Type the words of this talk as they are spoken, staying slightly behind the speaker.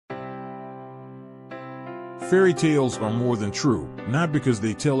Fairy tales are more than true, not because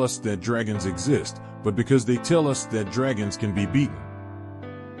they tell us that dragons exist, but because they tell us that dragons can be beaten.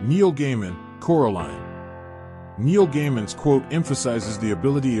 Neil Gaiman, Coraline. Neil Gaiman's quote emphasizes the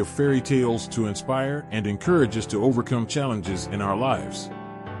ability of fairy tales to inspire and encourage us to overcome challenges in our lives.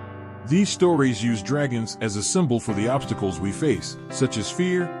 These stories use dragons as a symbol for the obstacles we face, such as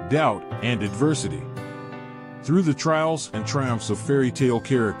fear, doubt, and adversity. Through the trials and triumphs of fairy tale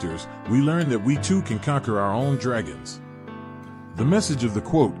characters, we learn that we too can conquer our own dragons. The message of the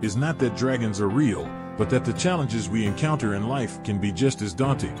quote is not that dragons are real, but that the challenges we encounter in life can be just as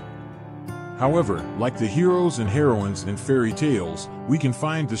daunting. However, like the heroes and heroines in fairy tales, we can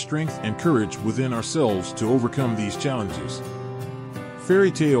find the strength and courage within ourselves to overcome these challenges.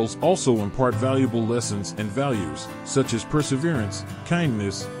 Fairy tales also impart valuable lessons and values, such as perseverance,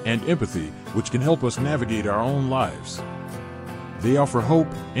 kindness, and empathy, which can help us navigate our own lives. They offer hope,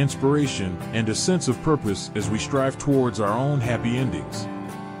 inspiration, and a sense of purpose as we strive towards our own happy endings.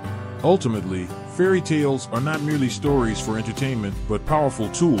 Ultimately, fairy tales are not merely stories for entertainment, but powerful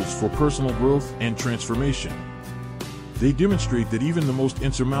tools for personal growth and transformation. They demonstrate that even the most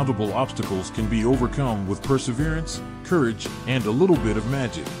insurmountable obstacles can be overcome with perseverance, courage, and a little bit of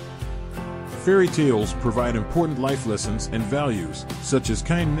magic. Fairy tales provide important life lessons and values, such as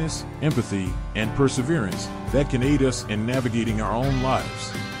kindness, empathy, and perseverance, that can aid us in navigating our own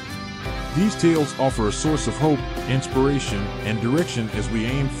lives. These tales offer a source of hope, inspiration, and direction as we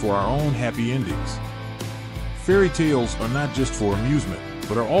aim for our own happy endings. Fairy tales are not just for amusement,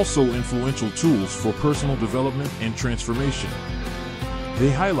 but are also influential tools for personal development and transformation. They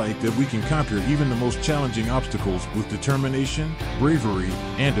highlight that we can conquer even the most challenging obstacles with determination, bravery,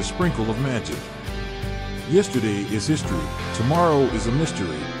 and a sprinkle of magic. Yesterday is history, tomorrow is a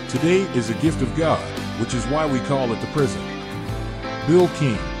mystery, today is a gift of God, which is why we call it the present. Bill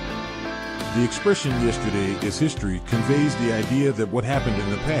Keane. The expression "yesterday is history" conveys the idea that what happened in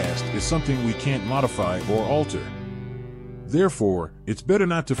the past is something we can't modify or alter. Therefore, it's better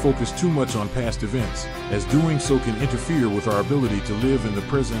not to focus too much on past events, as doing so can interfere with our ability to live in the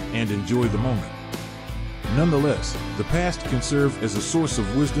present and enjoy the moment. Nonetheless, the past can serve as a source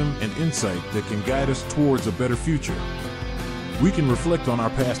of wisdom and insight that can guide us towards a better future. We can reflect on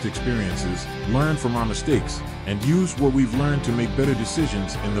our past experiences, learn from our mistakes, and use what we've learned to make better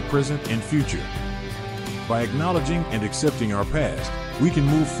decisions in the present and future. By acknowledging and accepting our past, we can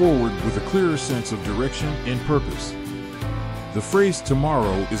move forward with a clearer sense of direction and purpose. The phrase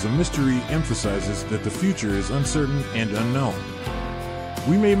 "tomorrow is a mystery" emphasizes that the future is uncertain and unknown.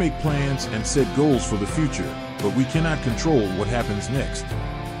 We may make plans and set goals for the future, but we cannot control what happens next.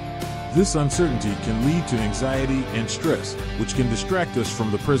 This uncertainty can lead to anxiety and stress, which can distract us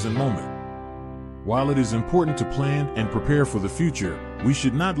from the present moment. While it is important to plan and prepare for the future, we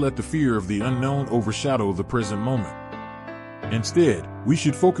should not let the fear of the unknown overshadow the present moment. Instead, we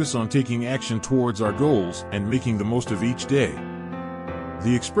should focus on taking action towards our goals and making the most of each day.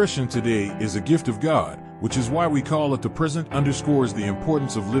 The expression "today is a gift of God," which is why we call it the present, underscores the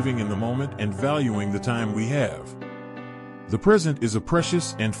importance of living in the moment and valuing the time we have. The present is a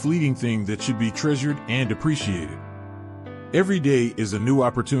precious and fleeting thing that should be treasured and appreciated. Every day is a new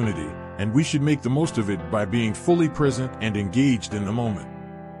opportunity, and we should make the most of it by being fully present and engaged in the moment.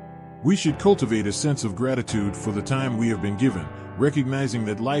 We should cultivate a sense of gratitude for the time we have been given, recognizing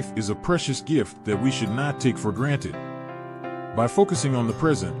that life is a precious gift that we should not take for granted. By focusing on the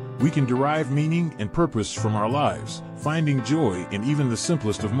present, we can derive meaning and purpose from our lives, finding joy in even the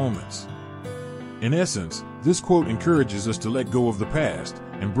simplest of moments. In essence, this quote encourages us to let go of the past,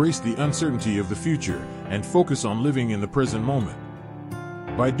 embrace the uncertainty of the future, and focus on living in the present moment.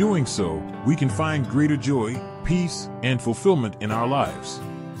 By doing so, we can find greater joy, peace, and fulfillment in our lives.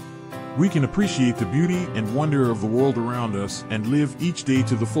 We can appreciate the beauty and wonder of the world around us and live each day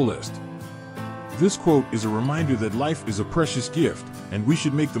to the fullest. This quote is a reminder that life is a precious gift, and we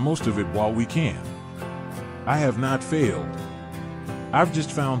should make the most of it while we can. I have not failed. I've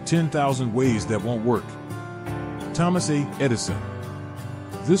just found 10,000 ways that won't work. Thomas A. Edison.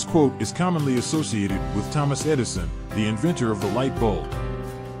 This quote is commonly associated with Thomas Edison, the inventor of the light bulb.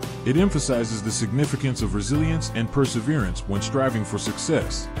 It emphasizes the significance of resilience and perseverance when striving for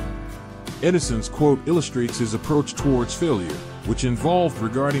success. Edison's quote illustrates his approach towards failure, which involved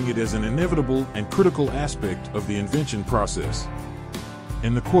regarding it as an inevitable and critical aspect of the invention process.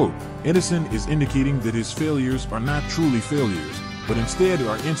 In the quote, Edison is indicating that his failures are not truly failures, but instead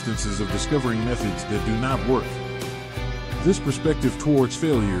are instances of discovering methods that do not work. This perspective towards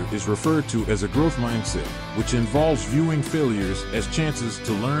failure is referred to as a growth mindset, which involves viewing failures as chances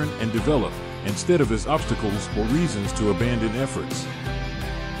to learn and develop, instead of as obstacles or reasons to abandon efforts.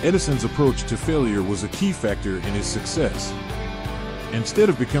 Edison's approach to failure was a key factor in his success. Instead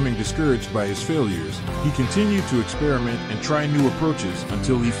of becoming discouraged by his failures, he continued to experiment and try new approaches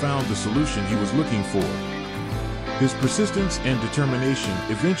until he found the solution he was looking for. His persistence and determination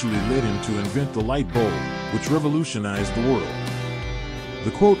eventually led him to invent the light bulb, which revolutionized the world.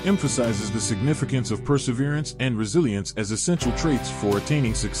 The quote emphasizes the significance of perseverance and resilience as essential traits for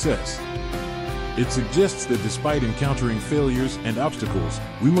attaining success. It suggests that despite encountering failures and obstacles,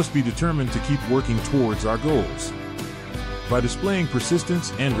 we must be determined to keep working towards our goals. By displaying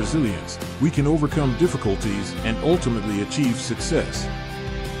persistence and resilience, we can overcome difficulties and ultimately achieve success.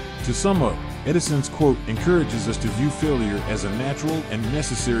 To sum up, Edison's quote encourages us to view failure as a natural and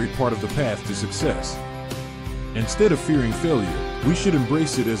necessary part of the path to success. Instead of fearing failure, we should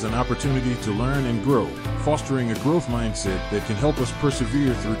embrace it as an opportunity to learn and grow, fostering a growth mindset that can help us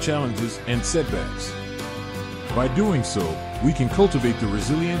persevere through challenges and setbacks. By doing so, we can cultivate the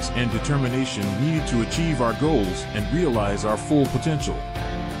resilience and determination needed to achieve our goals and realize our full potential.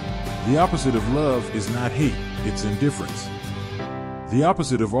 The opposite of love is not hate, it's indifference. The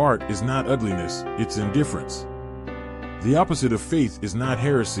opposite of art is not ugliness, it's indifference. The opposite of faith is not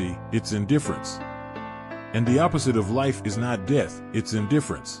heresy, it's indifference. And the opposite of life is not death, it's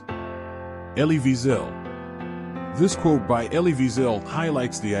indifference. Elie Wiesel. This quote by Elie Wiesel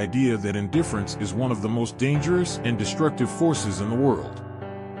highlights the idea that indifference is one of the most dangerous and destructive forces in the world.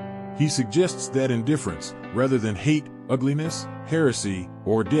 He suggests that indifference, rather than hate, ugliness, heresy,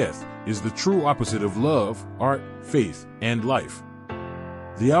 or death, is the true opposite of love, art, faith, and life.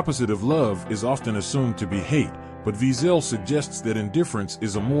 The opposite of love is often assumed to be hate, but Wiesel suggests that indifference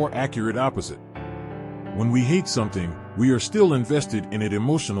is a more accurate opposite. When we hate something, we are still invested in it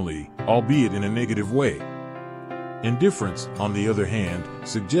emotionally, albeit in a negative way. Indifference, on the other hand,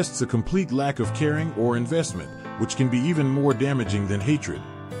 suggests a complete lack of caring or investment, which can be even more damaging than hatred.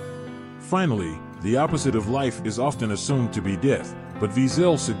 Finally, the opposite of life is often assumed to be death, but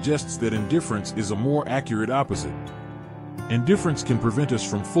Wiesel suggests that indifference is a more accurate opposite. Indifference can prevent us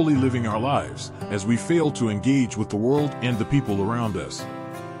from fully living our lives, as we fail to engage with the world and the people around us.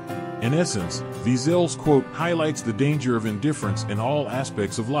 In essence, Wiesel's quote highlights the danger of indifference in all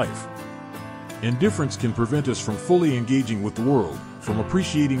aspects of life. Indifference can prevent us from fully engaging with the world, from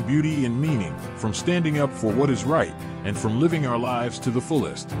appreciating beauty and meaning, from standing up for what is right, and from living our lives to the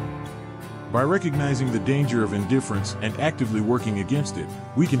fullest. By recognizing the danger of indifference and actively working against it,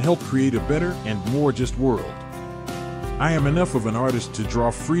 we can help create a better and more just world. I am enough of an artist to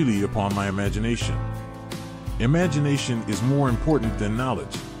draw freely upon my imagination. Imagination is more important than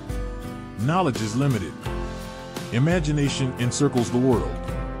knowledge. Knowledge is limited. Imagination encircles the world.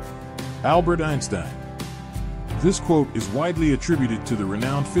 Albert Einstein. This quote is widely attributed to the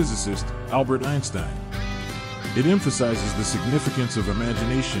renowned physicist Albert Einstein. It emphasizes the significance of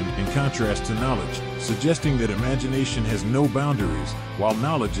imagination in contrast to knowledge, suggesting that imagination has no boundaries, while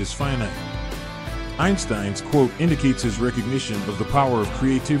knowledge is finite. Einstein's quote indicates his recognition of the power of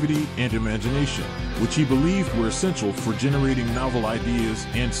creativity and imagination, which he believed were essential for generating novel ideas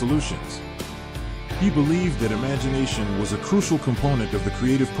and solutions. He believed that imagination was a crucial component of the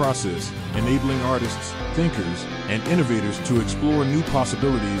creative process, enabling artists, thinkers, and innovators to explore new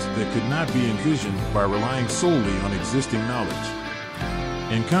possibilities that could not be envisioned by relying solely on existing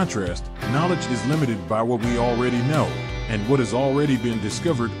knowledge. In contrast, knowledge is limited by what we already know, and what has already been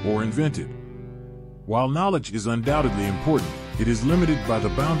discovered or invented. While knowledge is undoubtedly important, it is limited by the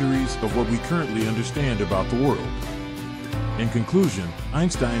boundaries of what we currently understand about the world. In conclusion,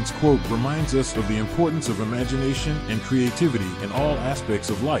 Einstein's quote reminds us of the importance of imagination and creativity in all aspects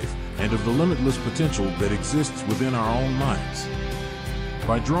of life, and of the limitless potential that exists within our own minds.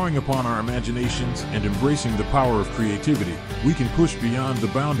 By drawing upon our imaginations and embracing the power of creativity, we can push beyond the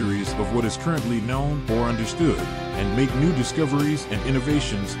boundaries of what is currently known or understood, and make new discoveries and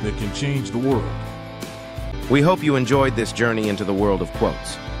innovations that can change the world. We hope you enjoyed this journey into the world of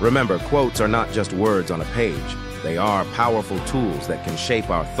quotes. Remember, quotes are not just words on a page. They are powerful tools that can shape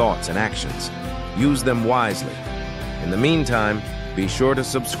our thoughts and actions. Use them wisely. In the meantime, be sure to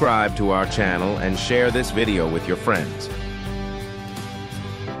subscribe to our channel and share this video with your friends.